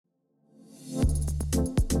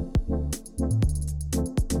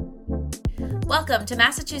Welcome to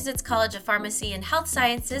Massachusetts College of Pharmacy and Health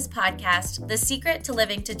Sciences podcast, The Secret to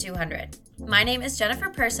Living to 200. My name is Jennifer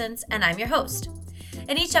Persons, and I'm your host.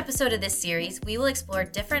 In each episode of this series, we will explore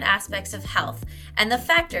different aspects of health and the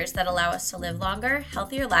factors that allow us to live longer,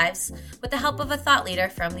 healthier lives with the help of a thought leader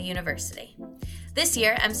from the university. This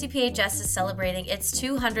year, MCPHS is celebrating its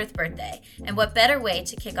 200th birthday, and what better way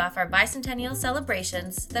to kick off our bicentennial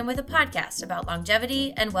celebrations than with a podcast about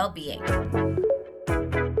longevity and well-being.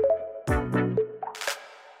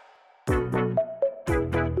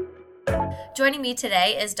 Joining me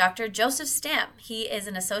today is Dr. Joseph Stamm. He is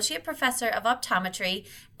an associate professor of optometry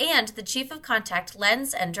and the chief of contact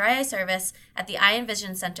lens and dry eye service at the Eye and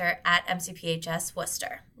Vision Center at MCPHS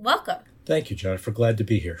Worcester. Welcome. Thank you, Jennifer. Glad to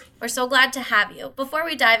be here. We're so glad to have you. Before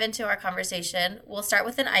we dive into our conversation, we'll start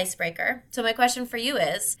with an icebreaker. So my question for you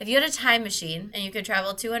is, if you had a time machine and you could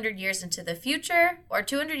travel 200 years into the future or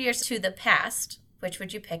 200 years to the past, which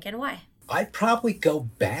would you pick and why? I'd probably go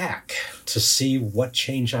back to see what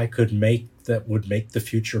change I could make that would make the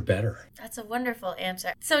future better. That's a wonderful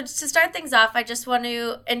answer. So to start things off, I just want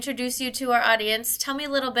to introduce you to our audience. Tell me a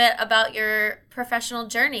little bit about your professional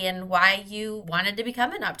journey and why you wanted to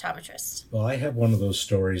become an optometrist. Well, I have one of those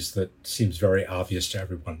stories that seems very obvious to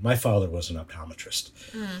everyone. My father was an optometrist.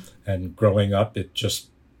 And growing up, it just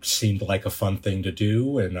seemed like a fun thing to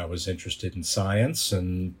do, and I was interested in science,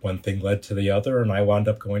 and one thing led to the other, and I wound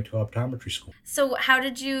up going to optometry school. So how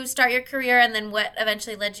did you start your career, and then what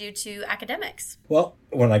eventually led you to academics? Well,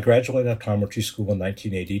 when I graduated optometry school in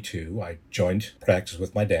 1982, I joined practice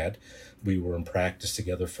with my dad. We were in practice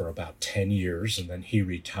together for about 10 years, and then he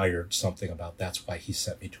retired, something about that's why he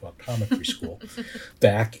sent me to optometry school.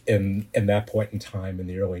 Back in that point in time, in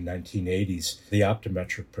the early 1980s, the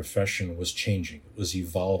optometric profession was changing. It was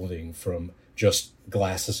evolving from just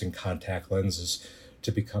glasses and contact lenses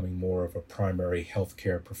to becoming more of a primary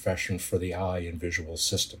healthcare profession for the eye and visual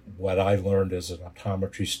system. What I learned as an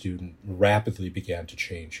optometry student rapidly began to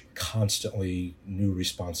change. Constantly new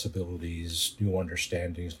responsibilities, new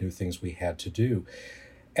understandings, new things we had to do.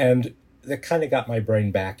 And that kind of got my brain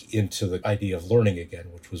back into the idea of learning again,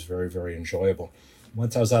 which was very, very enjoyable.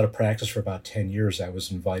 Once I was out of practice for about 10 years, I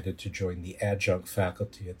was invited to join the adjunct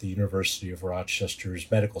faculty at the University of Rochester's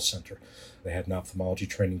Medical Center. They had an ophthalmology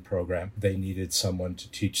training program. They needed someone to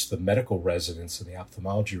teach the medical residents and the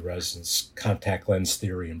ophthalmology residents contact lens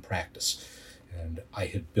theory and practice. And I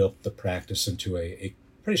had built the practice into a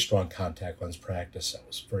pretty strong contact lens practice. I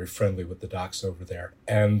was very friendly with the docs over there.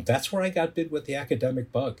 And that's where I got bit with the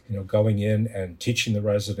academic bug, going in and teaching the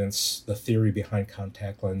residents the theory behind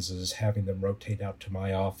contact lenses, having them rotate out to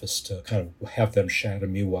my office to kind of have them shadow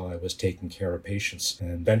me while I was taking care of patients.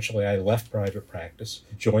 And eventually I left private practice,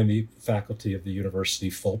 joined the faculty of the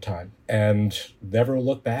university full-time, and never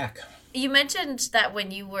looked back. You mentioned that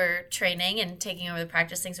when you were training and taking over the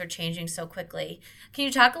practice, things were changing so quickly. Can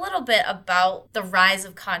you talk a little bit about the rise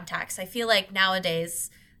of contacts? I feel like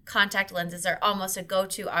nowadays contact lenses are almost a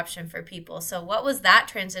go-to option for people. So what was that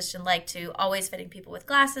transition like to always fitting people with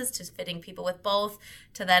glasses, to fitting people with both,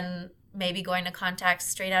 to then maybe going to contacts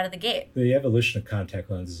straight out of the gate? The evolution of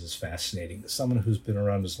contact lenses is fascinating. Someone who's been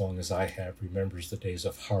around as long as I have remembers the days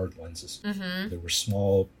of hard lenses. There were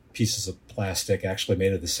small pieces of plastic actually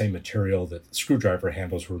made of the same material that screwdriver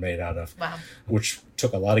handles were made out of, which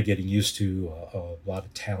took a lot of getting used to, a lot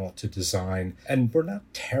of talent to design, and were not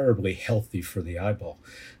terribly healthy for the eyeball.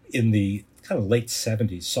 In the kind of late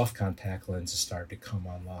 70s, soft contact lenses started to come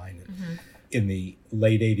online. In the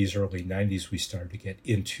late 80s, early 90s, we started to get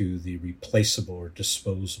into the replaceable or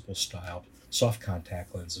disposable style soft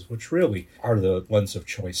contact lenses, which really are the lens of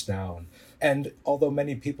choice now. And although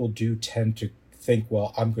many people do tend to think,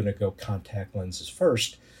 well, I'm going to go contact lenses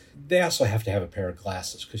first, they also have to have a pair of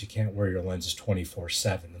glasses because you can't wear your lenses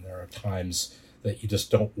 24/7. And there are times that you just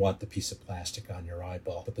don't want the piece of plastic on your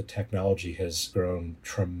eyeball. But the technology has grown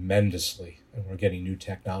tremendously, and we're getting new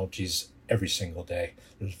technologies every single day.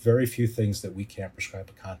 There's very few things that we can't prescribe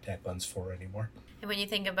a contact lens for anymore. And when you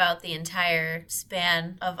think about the entire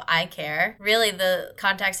span of eye care, really the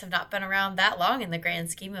contacts have not been around that long in the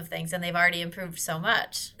grand scheme of things, and they've already improved so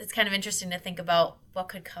much. It's kind of interesting to think about what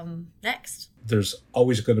could come next. There's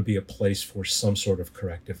always going to be a place for some sort of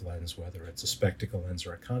corrective lens, whether it's a spectacle lens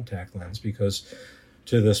or a contact lens, because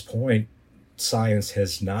to this point, science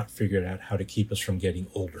has not figured out how to keep us from getting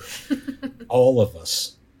older. All of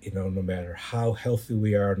us, no matter how healthy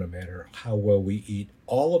we are, no matter how well we eat,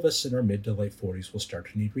 all of us in our mid to late 40s will start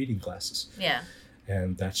to need reading glasses. Yeah.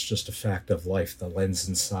 And that's just a fact of life. The lens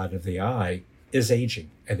inside of the eye is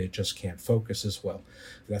aging and it just can't focus as well.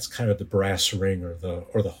 That's kind of the brass ring or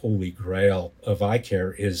the holy grail of eye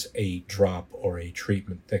care, is a drop or a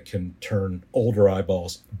treatment that can turn older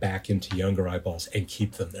eyeballs back into younger eyeballs and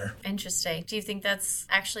keep them there. Interesting. Do you think that's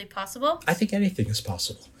actually possible? I think anything is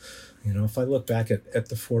possible. If I look back at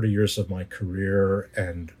the 40 years of my career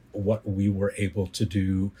and what we were able to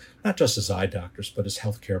do, not just as eye doctors, but as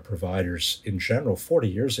healthcare providers in general 40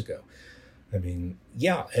 years ago, I mean,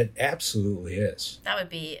 yeah, it absolutely is. That would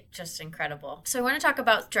be just incredible. So I want to talk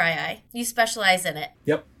about dry eye. You specialize in it.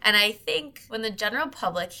 Yep. And I think when the general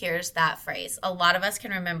public hears that phrase, a lot of us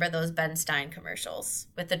can remember those Ben Stein commercials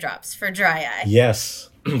with the drops for dry eye. Yes.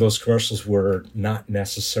 Those commercials were not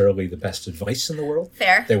necessarily the best advice in the world.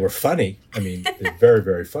 Fair. They were funny. I mean, they're very,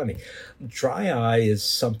 very funny. Dry eye is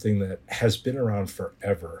something that has been around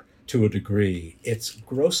forever to a degree. It's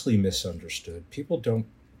grossly misunderstood. People don't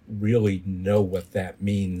really know what that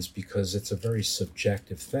means because it's a very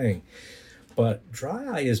subjective thing. But dry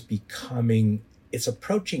eye is it's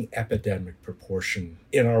approaching epidemic proportion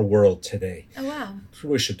in our world today. Oh, wow.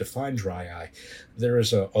 We should define dry eye. There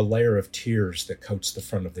is a layer of tears that coats the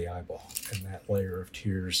front of the eyeball, and that layer of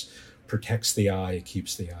tears protects the eye, it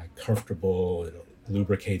keeps the eye comfortable, it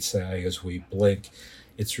lubricates the eye as we blink.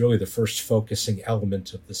 It's really the first focusing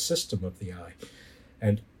element of the system of the eye.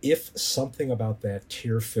 And if something about that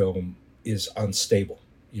tear film is unstable,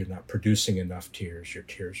 you're not producing enough tears, your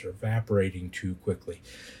tears are evaporating too quickly,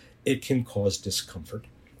 it can cause discomfort.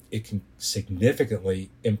 It can significantly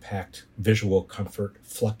impact visual comfort,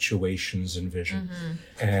 fluctuations in vision.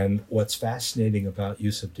 Mm-hmm. And what's fascinating about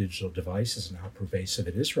use of digital devices and how pervasive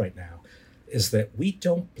it is right now is that we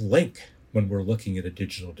don't blink when we're looking at a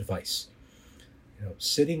digital device.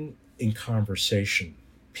 Sitting in conversation,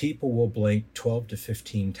 people will blink 12 to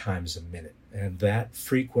 15 times a minute. And that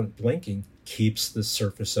frequent blinking keeps the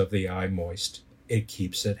surface of the eye moist. It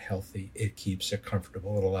keeps it healthy. It keeps it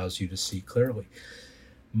comfortable. It allows you to see clearly.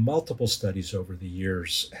 Multiple studies over the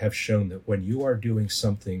years have shown that when you are doing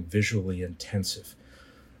something visually intensive,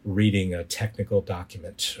 reading a technical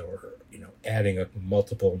document or adding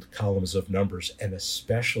multiple columns of numbers, and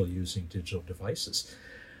especially using digital devices,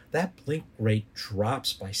 that blink rate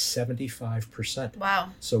drops by 75%. Wow.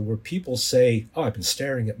 So where people say, oh, I've been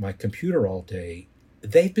staring at my computer all day,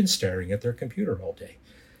 they've been staring at their computer all day.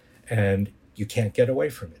 And you can't get away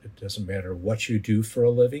from it. It doesn't matter what you do for a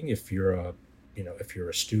living. If you're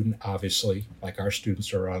a student, obviously, like our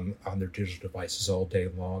students are on their digital devices all day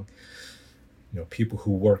long. People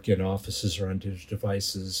who work in offices are on digital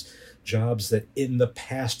devices. Jobs that in the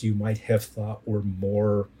past you might have thought were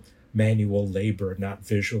more manual labor, not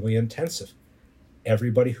visually intensive.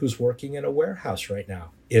 Everybody who's working in a warehouse right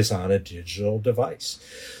now is on a digital device.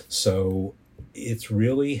 So it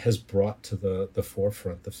really has brought to the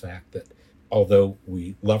forefront the fact that although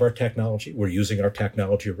we love our technology, we're using our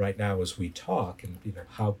technology right now as we talk, and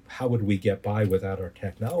how would we get by without our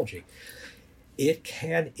technology? It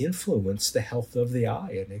can influence the health of the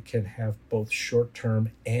eye, and it can have both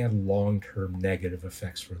short-term and long-term negative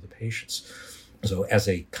effects for the patients. So as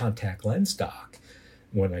a contact lens doc,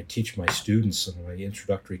 when I teach my students in my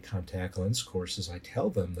introductory contact lens courses, I tell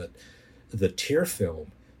them that the tear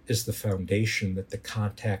film is the foundation that the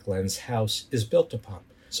contact lens house is built upon.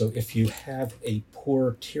 So if you have a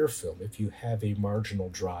poor tear film, if you have a marginal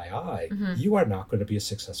dry eye, mm-hmm. you are not going to be a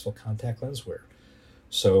successful contact lens wearer.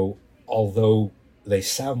 So although they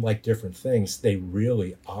sound like different things, they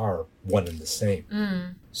really are one and the same.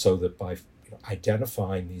 Mm. So that by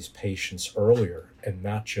identifying these patients earlier and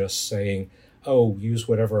not just saying, oh, use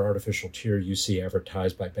whatever artificial tear you see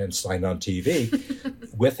advertised by Ben Stein on TV,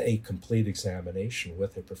 with a complete examination,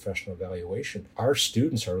 with a professional evaluation, our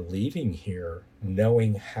students are leaving here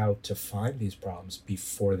knowing how to find these problems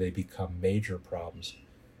before they become major problems.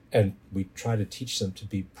 And we try to teach them to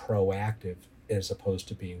be proactive as opposed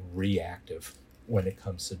to being reactive when it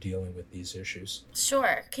comes to dealing with these issues.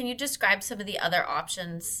 Sure. Can you describe some of the other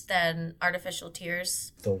options than artificial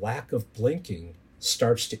tears? The lack of blinking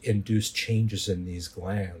starts to induce changes in these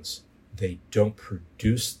glands. They don't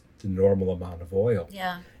produce the normal amount of oil.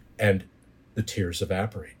 Yeah. And the tears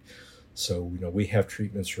evaporate. So, we have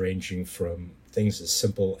treatments ranging from things as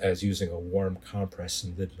simple as using a warm compress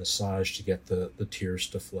and lid massage to get the tears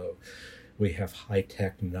to flow. We have high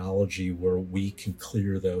technology where we can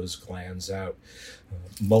clear those glands out.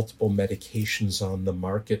 Multiple medications on the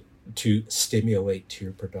market to stimulate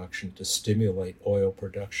tear production, to stimulate oil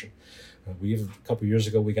production. A couple years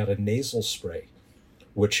ago, we got a nasal spray,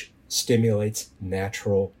 which stimulates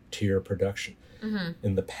natural tear production. Mm-hmm.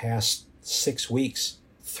 In the past 6 weeks,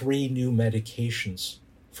 3 new medications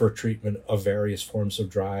for treatment of various forms of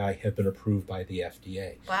dry eye have been approved by the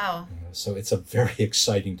FDA. Wow. So it's a very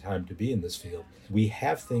exciting time to be in this field. We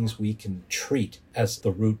have things we can treat as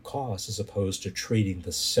the root cause as opposed to treating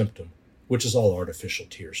the symptom, which is all artificial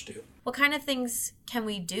tears do. What kind of things can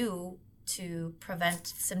we do to prevent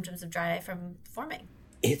symptoms of dry eye from forming?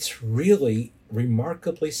 It's really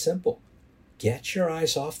remarkably simple. Get your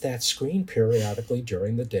eyes off that screen periodically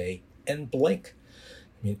during the day and blink.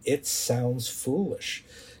 I mean, it sounds foolish.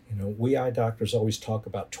 We eye doctors always talk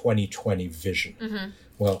about 20/20 vision. Mm-hmm.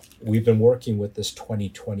 Well, we've been working with this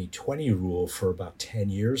 20/20/20 rule for about 10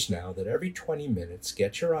 years now, that every 20 minutes,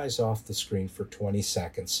 get your eyes off the screen for 20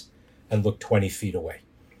 seconds and look 20 feet away.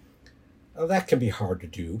 Now, that can be hard to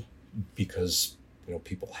do because,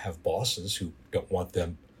 people have bosses who don't want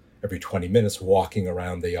them every 20 minutes walking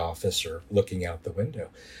around the office or looking out the window.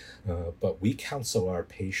 But we counsel our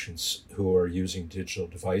patients who are using digital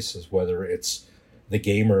devices, whether it's the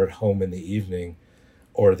gamer at home in the evening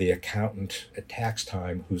or the accountant at tax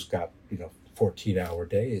time who's got 14-hour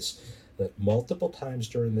days, that multiple times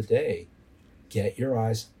during the day, get your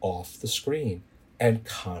eyes off the screen and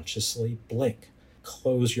consciously blink.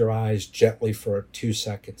 Close your eyes gently for 2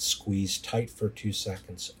 seconds, squeeze tight for 2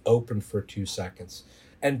 seconds, open for 2 seconds,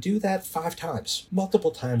 and do that 5 times,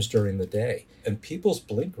 multiple times during the day. And people's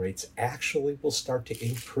blink rates actually will start to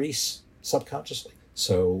increase subconsciously.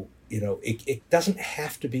 So, it doesn't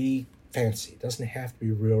have to be fancy. It doesn't have to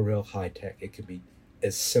be real high tech. It can be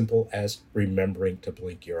as simple as remembering to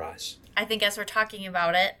blink your eyes. I think as we're talking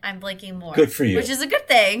about it, I'm blinking more. Good for you. Which is a good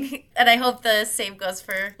thing. And I hope the same goes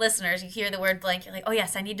for listeners. You hear the word blink, you're like, oh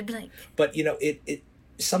yes, I need to blink. But, it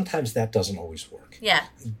sometimes that doesn't always work. Yeah.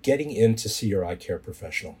 Getting in to see your eye care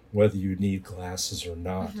professional, whether you need glasses or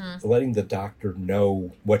not, letting the doctor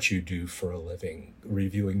know what you do for a living,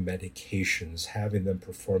 reviewing medications, having them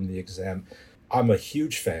perform the exam. I'm a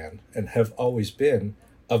huge fan, and have always been,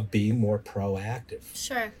 of being more proactive.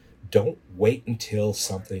 Sure. Don't wait until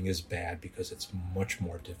something is bad, because it's much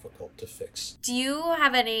more difficult to fix. Do you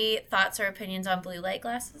have any thoughts or opinions on blue light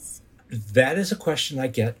glasses? That is a question I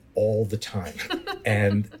get all the time.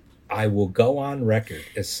 And I will go on record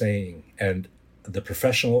as saying, and the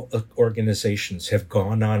professional organizations have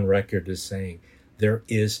gone on record as saying, there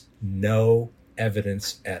is no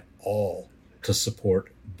evidence at all to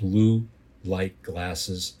support blue light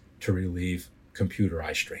glasses to relieve computer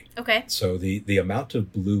eye strain. Okay. So the amount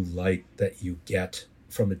of blue light that you get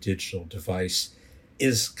from a digital device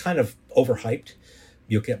is kind of overhyped.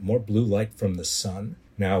 You'll get more blue light from the sun.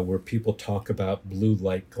 Now, where people talk about blue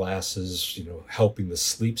light glasses, helping the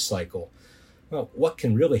sleep cycle, well, what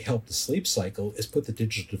can really help the sleep cycle is put the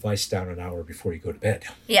digital device down an hour before you go to bed.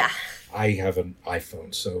 Yeah. I have an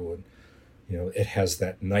iPhone, so it has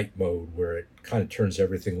that night mode where it kind of turns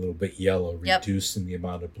everything a little bit yellow, reducing the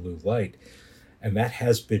amount of blue light. And that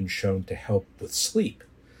has been shown to help with sleep.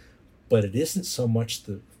 But it isn't so much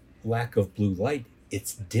the lack of blue light,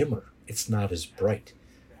 it's dimmer. It's not as bright.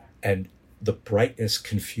 And the brightness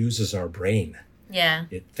confuses our brain. Yeah.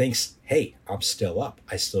 It thinks, hey, I'm still up.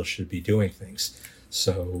 I still should be doing things.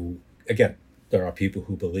 So, again, there are people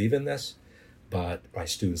who believe in this, but my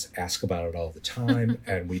students ask about it all the time,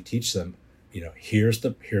 and we teach them, here's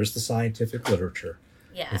the scientific literature.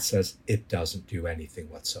 Yeah. It says it doesn't do anything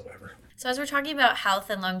whatsoever. So as we're talking about health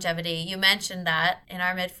and longevity, you mentioned that in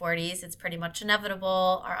our mid-40s, it's pretty much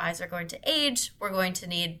inevitable. Our eyes are going to age. We're going to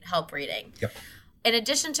need help reading. Yep. In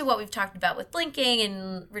addition to what we've talked about with blinking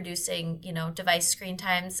and reducing, device screen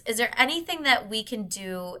times, is there anything that we can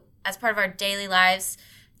do as part of our daily lives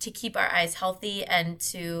to keep our eyes healthy and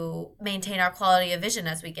to maintain our quality of vision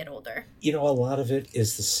as we get older? A lot of it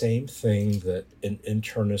is the same thing that an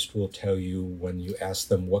internist will tell you when you ask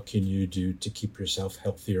them, what can you do to keep yourself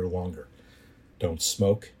healthier longer? Don't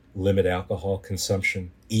smoke, limit alcohol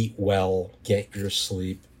consumption, eat well, get your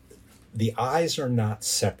sleep. The eyes are not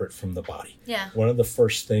separate from the body. Yeah. One of the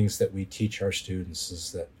first things that we teach our students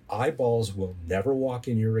is that eyeballs will never walk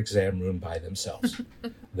in your exam room by themselves.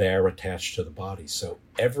 They are attached to the body. So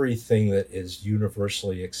everything that is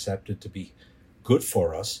universally accepted to be good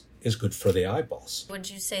for us is good for the eyeballs. Would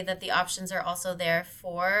you say that the options are also there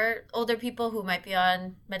for older people who might be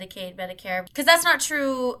on Medicaid, Medicare? Because that's not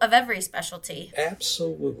true of every specialty.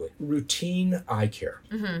 Absolutely. Routine eye care.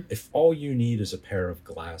 Mm-hmm. If all you need is a pair of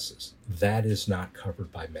glasses, that is not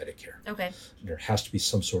covered by Medicare. Okay. There has to be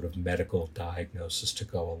some sort of medical diagnosis to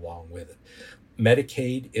go along with it.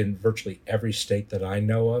 Medicaid in virtually every state that I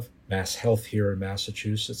know of, Mass Health here in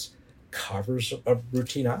Massachusetts, covers a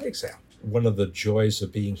routine eye exam. One of the joys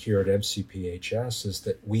of being here at MCPHS is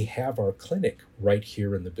that we have our clinic right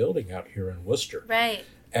here in the building out here in Worcester. Right.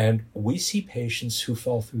 And we see patients who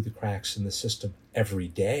fall through the cracks in the system every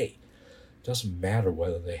day. It doesn't matter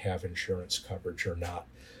whether they have insurance coverage or not.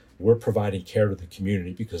 We're providing care to the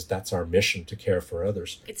community because that's our mission, to care for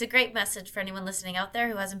others. It's a great message for anyone listening out there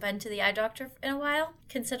who hasn't been to the eye doctor in a while.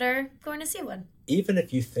 Consider going to see one. Even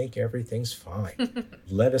if you think everything's fine,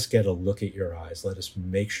 let us get a look at your eyes. Let us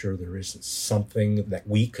make sure there isn't something that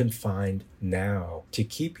we can find now to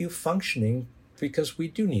keep you functioning, because we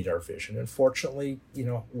do need our vision. Unfortunately,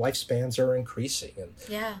 lifespans are increasing,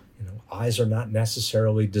 and eyes are not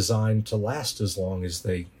necessarily designed to last as long as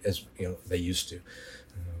they used to.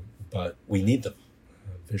 But we need them.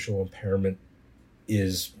 Visual impairment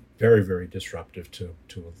is very, very disruptive to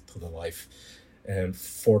the life. And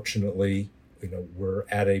fortunately, we're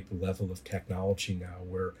at a level of technology now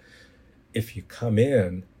where if you come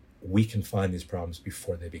in, we can find these problems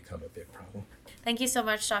before they become a big problem. Thank you so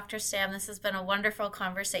much, Dr. Stamm. This has been a wonderful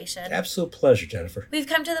conversation. Absolute pleasure, Jennifer. We've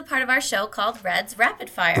come to the part of our show called Red's Rapid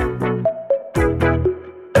Fire.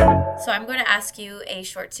 So I'm going to ask you a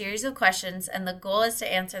short series of questions, and the goal is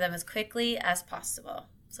to answer them as quickly as possible.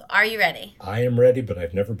 So are you ready? I am ready, but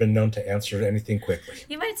I've never been known to answer anything quickly.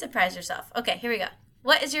 You might surprise yourself. Okay, here we go.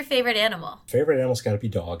 What is your favorite animal? Favorite animal's got to be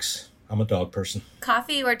dogs. I'm a dog person.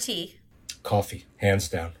 Coffee or tea? Coffee, hands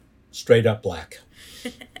down. Straight up black.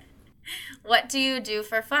 What do you do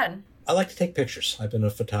for fun? I like to take pictures. I've been a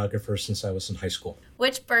photographer since I was in high school.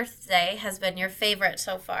 Which birthday has been your favorite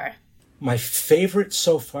so far? My favorite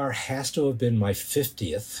so far has to have been my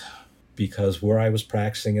 50th, because where I was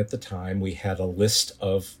practicing at the time, we had a list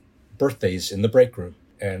of birthdays in the break room.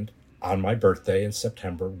 And on my birthday in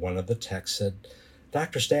September, one of the techs said,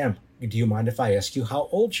 "Dr. Stamm, do you mind if I ask you how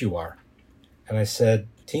old you are?" And I said,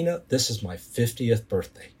 "Tina, this is my 50th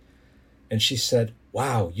birthday." And she said,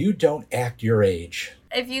 "Wow, you don't act your age."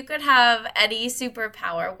 If you could have any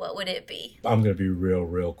superpower, what would it be? I'm going to be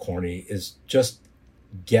real corny, is just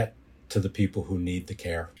get to the people who need the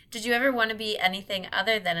care. Did you ever want to be anything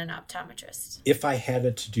other than an optometrist? If I had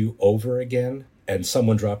it to do over again and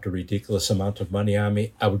someone dropped a ridiculous amount of money on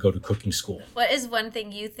me, I would go to cooking school. What is one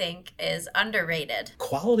thing you think is underrated?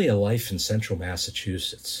 Quality of life in central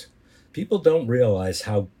Massachusetts. People don't realize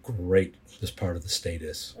how great this part of the state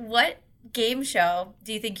is. What game show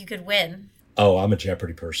do you think you could win? Oh, I'm a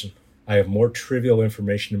Jeopardy person. I have more trivial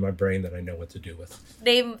information in my brain than I know what to do with.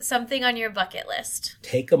 Name something on your bucket list.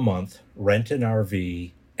 Take a month, rent an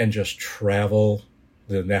RV, and just travel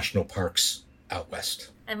the national parks out west.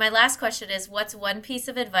 And my last question is, what's one piece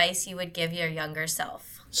of advice you would give your younger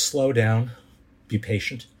self? Slow down. Be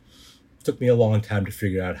patient. It took me a long time to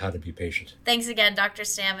figure out how to be patient. Thanks again, Dr.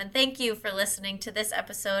 Stamm, and thank you for listening to this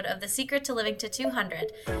episode of The Secret to Living to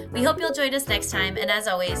 200. We hope you'll join us next time, and as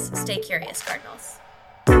always, stay curious, Cardinals.